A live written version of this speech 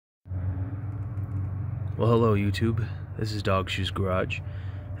Well, hello YouTube, this is Dog Shoes Garage,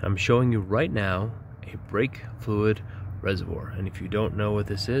 and I'm showing you right now a brake fluid reservoir. And if you don't know what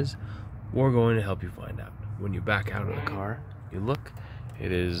this is, we're going to help you find out. When you back out of the car, you look,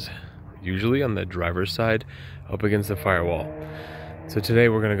 it is usually on the driver's side up against the firewall. So today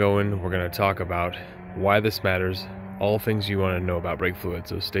we're going to go in, we're going to talk about why this matters, all things you want to know about brake fluid,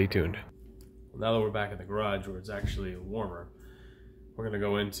 so stay tuned. Now that we're back in the garage where it's actually warmer, we're going to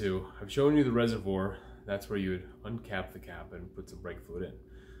go into, I've shown you the reservoir. That's where you would uncap the cap and put some brake fluid in.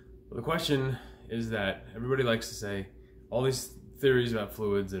 But the question is that everybody likes to say all these theories about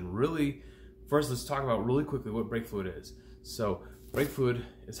fluids, and really, first let's talk about really quickly what brake fluid is. So brake fluid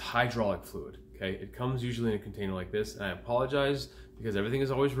is hydraulic fluid, okay? It comes usually in a container like this, and I apologize because everything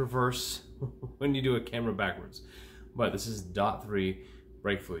is always reverse when you do a camera backwards. But this is DOT3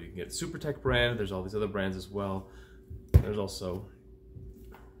 brake fluid. You can get SuperTech brand, there's all these other brands as well. There's also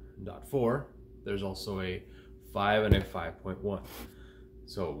DOT4. There's also a 5 and a 5.1.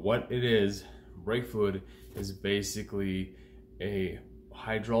 So what it is, brake fluid is basically a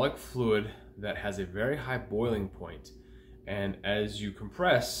hydraulic fluid that has a very high boiling point. And as you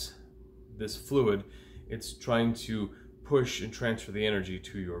compress this fluid, it's trying to push and transfer the energy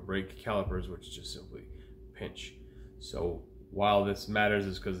to your brake calipers, which just simply pinch. So while this matters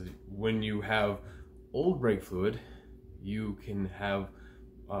is because when you have old brake fluid, you can have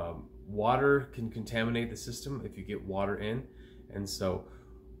water can contaminate the system if you get water in. And so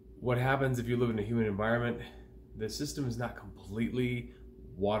what happens if you live in a humid environment, the system is not completely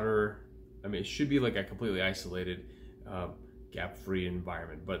water, I mean, it should be like a completely isolated gap-free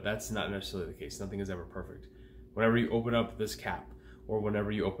environment, but that's not necessarily the case. Nothing is ever perfect. Whenever you open up this cap, or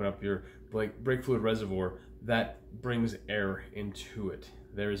whenever you open up your brake fluid reservoir, that brings air into it.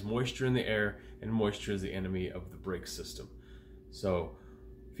 There is moisture in the air, and moisture is the enemy of the brake system. So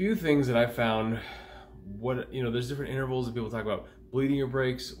few things that I found, there's different intervals that people talk about bleeding your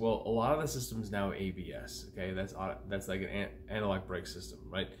brakes. Well, a lot of the systems now ABS, okay? That's like an analog brake system,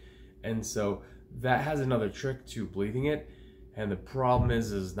 right? And so that has another trick to bleeding it. And the problem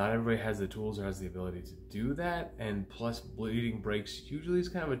is not everybody has the tools or has the ability to do that. And plus, bleeding brakes usually is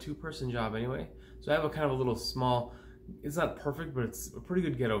kind of a two-person job anyway. So I have a kind of a little small, it's not perfect, but it's a pretty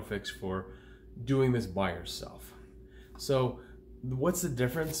good ghetto fix for doing this by yourself. So what's the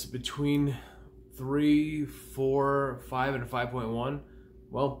difference between 3, 4, 5, and 5.1?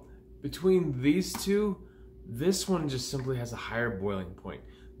 Well, between these two, this one just simply has a higher boiling point.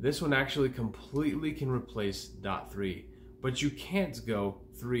 This one actually completely can replace DOT3, but you can't go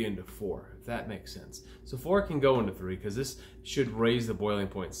 3 into 4, if that makes sense. So 4 can go into 3 because this should raise the boiling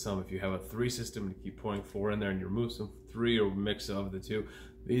point some. If you have a 3 system and you keep pouring 4 in there and you remove some 3 or mix of the two,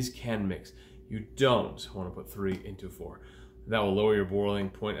 these can mix. You don't want to put 3 into 4. That will lower your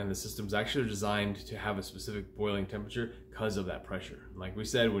boiling point, and the system's actually designed to have a specific boiling temperature because of that pressure. Like we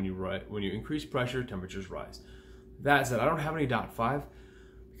said, when you increase pressure, temperatures rise. That said, I don't have any DOT5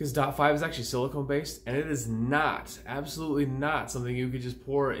 because DOT5 is actually silicone based, and it is not, absolutely not something you could just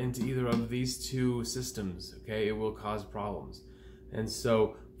pour into either of these two systems, okay? It will cause problems. And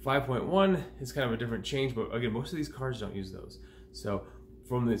so 5.1 is kind of a different change, but again, most of these cars don't use those. So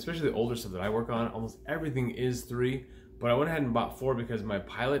especially the older stuff that I work on, almost everything is 3. But I went ahead and bought 4 because my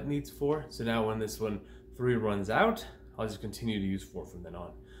Pilot needs 4. So now when this one 3 runs out, I'll just continue to use 4 from then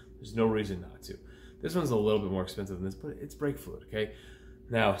on. There's no reason not to. This one's a little bit more expensive than this, but it's brake fluid, okay?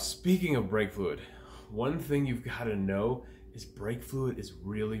 Now, speaking of brake fluid, one thing you've got to know is brake fluid is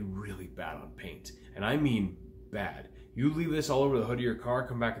really, really bad on paint. And I mean bad. You leave this all over the hood of your car,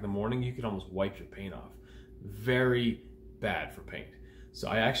 come back in the morning, you can almost wipe your paint off. Very bad for paint. So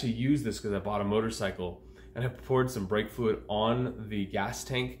I actually used this because I bought a motorcycle, and I poured some brake fluid on the gas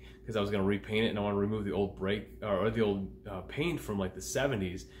tank because I was going to repaint it, and I want to remove the old the old paint from like the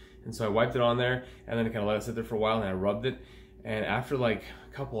 70s. And so I wiped it on there, and then I kind of let it sit there for a while, and I rubbed it. And after like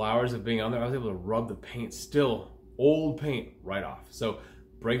a couple hours of being on there, I was able to rub the paint, still old paint, right off. So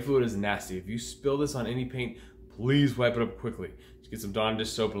brake fluid is nasty. If you spill this on any paint, please wipe it up quickly. Just get some Dawn dish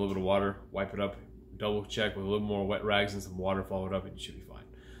soap and a little bit of water, wipe it up, double check with a little more wet rags and some water, follow it up, and you should be fine.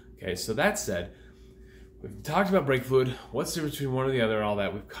 Okay, so that said, we've talked about brake fluid, what's the difference between one or the other and all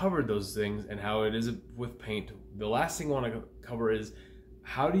that. We've covered those things and how it is with paint. The last thing I want to cover is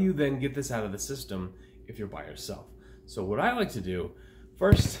how do you then get this out of the system if you're by yourself? So what I like to do,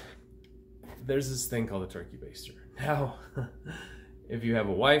 first, there's this thing called a turkey baster. Now, if you have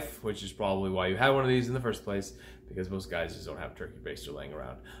a wife, which is probably why you have one of these in the first place, because most guys just don't have a turkey baster laying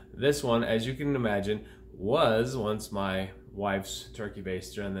around. This one, as you can imagine, was once my wife's turkey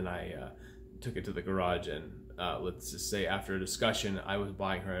baster, and then I took it to the garage, and let's just say after a discussion, I was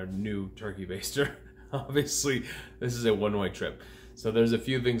buying her a new turkey baster. obviously this is a one-way trip. So there's a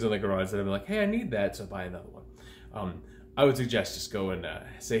few things in the garage that I'm like, hey, I need that, so buy another one. I would suggest just go and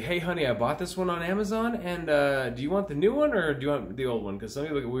say, hey, honey, I bought this one on Amazon, and do you want the new one or do you want the old one? Because some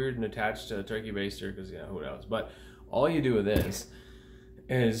people get weird and attached to a turkey baster because, you know, who knows. But all you do with this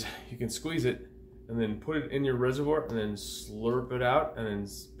is you can squeeze it and then put it in your reservoir and then slurp it out and then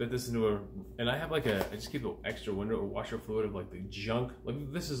spit this into and I have like I just keep an extra window or washer fluid of like the junk.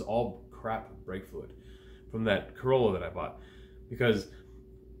 Like this is all crap brake fluid from that Corolla that I bought because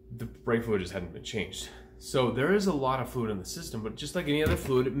the brake fluid just hadn't been changed. So there is a lot of fluid in the system, but just like any other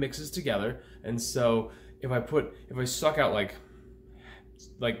fluid, it mixes together. And so if I suck out like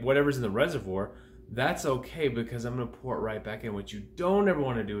whatever's in the reservoir, that's okay because I'm gonna pour it right back in. What you don't ever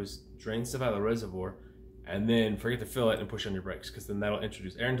want to do is drain stuff out of the reservoir and then forget to fill it and push on your brakes, because then that'll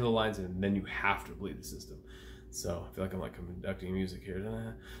introduce air into the lines and then you have to bleed the system. So I feel like I'm like conducting music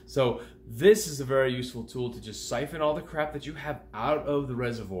here. So this is a very useful tool to just siphon all the crap that you have out of the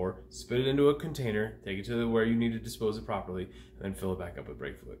reservoir, spit it into a container, take it to where you need to dispose it properly, and then fill it back up with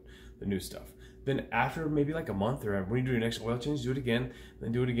brake fluid, the new stuff. Then after maybe like a month or when you do your next oil change, do it again,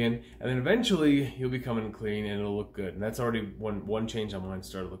 then do it again, and then eventually you'll be coming clean and it'll look good. And that's already one change on mine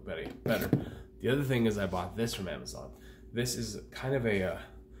started to look better. The other thing is I bought this from Amazon. This is kind of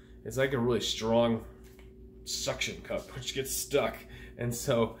it's like a really strong suction cup which gets stuck, and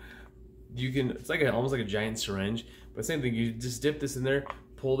so you can, it's like almost like a giant syringe, but same thing, you just dip this in there,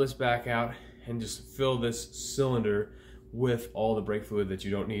 pull this back out, and just fill this cylinder with all the brake fluid that you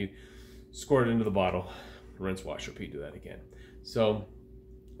don't need, squirt it into the bottle, rinse, wash, repeat, do that again. So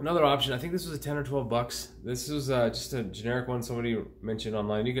another option, I think this was a 10 or 12 bucks. This was just a generic one somebody mentioned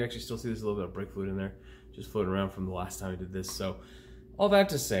online. You can actually still see there's a little bit of brake fluid in there just floating around from the last time I did this. So all that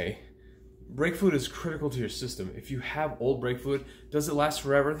to say, brake fluid is critical to your system. If you have old brake fluid, does it last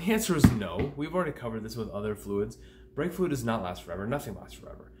forever? The answer is no. We've already covered this with other fluids. Brake fluid does not last forever. Nothing lasts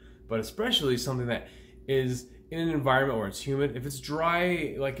forever. But especially something that is in an environment where it's humid. If it's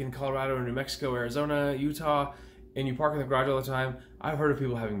dry, like in Colorado or New Mexico, Arizona, Utah, and you park in the garage all the time, I've heard of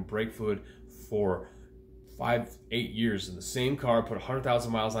people having brake fluid for 5-8 years in the same car, put 100,000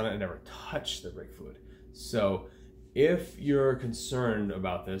 miles on it, and never touched the brake fluid. So if you're concerned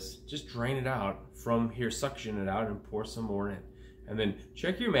about this, just drain it out from here, suction it out, and pour some more in. And then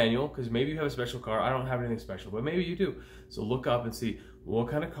check your manual, because maybe you have a special car. I don't have anything special, but maybe you do. So look up and see, what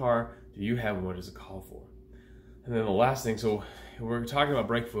kind of car do you have and what does it call for? And then the last thing, so we're talking about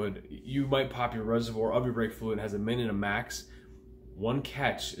brake fluid. You might pop your reservoir of your brake fluid, it has a min and a max. One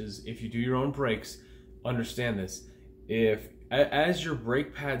catch is if you do your own brakes, understand this. As your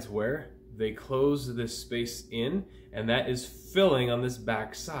brake pads wear, they close this space in, and that is filling on this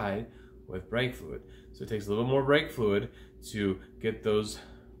back side with brake fluid. So it takes a little more brake fluid to get those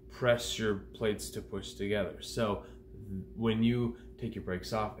pressure plates to push together. So when you take your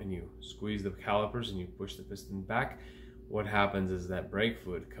brakes off and you squeeze the calipers and you push the piston back, what happens is that brake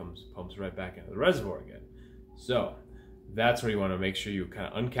fluid pumps right back into the reservoir again. So that's where you want to make sure you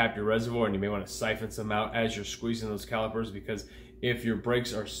kind of uncap your reservoir, and you may want to siphon some out as you're squeezing those calipers, because if your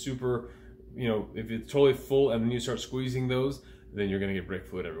brakes are super, if it's totally full and then you start squeezing those, then you're going to get brake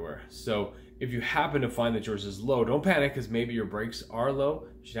fluid everywhere. So if you happen to find that yours is low, don't panic, because maybe your brakes are low.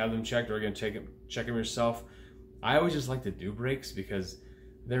 You should have them checked, or again, check them yourself. I always just like to do brakes because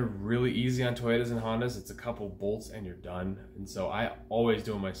they're really easy on Toyotas and Hondas. It's a couple bolts and you're done. And so I always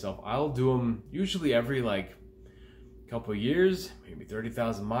do them myself. I'll do them usually every like couple years, maybe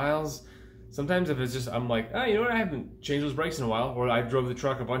 30,000 miles. Sometimes if it's just, I'm like, oh, you know what, I haven't changed those brakes in a while. Or I drove the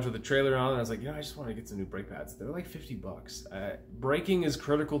truck a bunch with the trailer on, and I was like, I just want to get some new brake pads. They're like 50 bucks. Braking is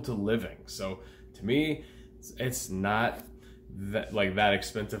critical to living. So to me, it's not that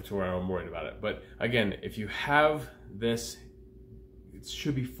expensive to where I'm worried about it. But again, if you have this, it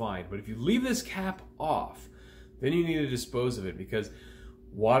should be fine. But if you leave this cap off, then you need to dispose of it, because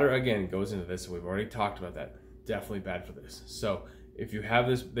water, again, goes into this. So we've already talked about that. Definitely bad for this. So if you have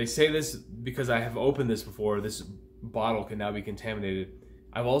this, they say this because I have opened this before, this bottle can now be contaminated.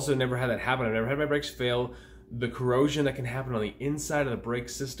 I've also never had that happen. I've never had my brakes fail. The corrosion that can happen on the inside of the brake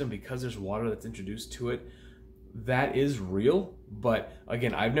system because there's water that's introduced to it, that is real. But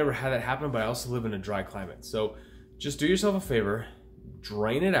again, I've never had that happen, but I also live in a dry climate. So just do yourself a favor,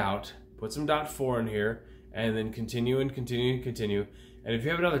 drain it out, put some DOT4 in here, and then continue and continue and continue. And if you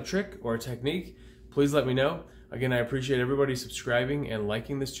have another trick or a technique, please let me know. Again, I appreciate everybody subscribing and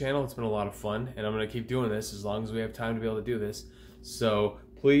liking this channel. It's been a lot of fun, and I'm going to keep doing this as long as we have time to be able to do this. So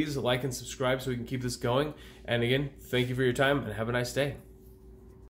please like and subscribe so we can keep this going. And again, thank you for your time, and have a nice day.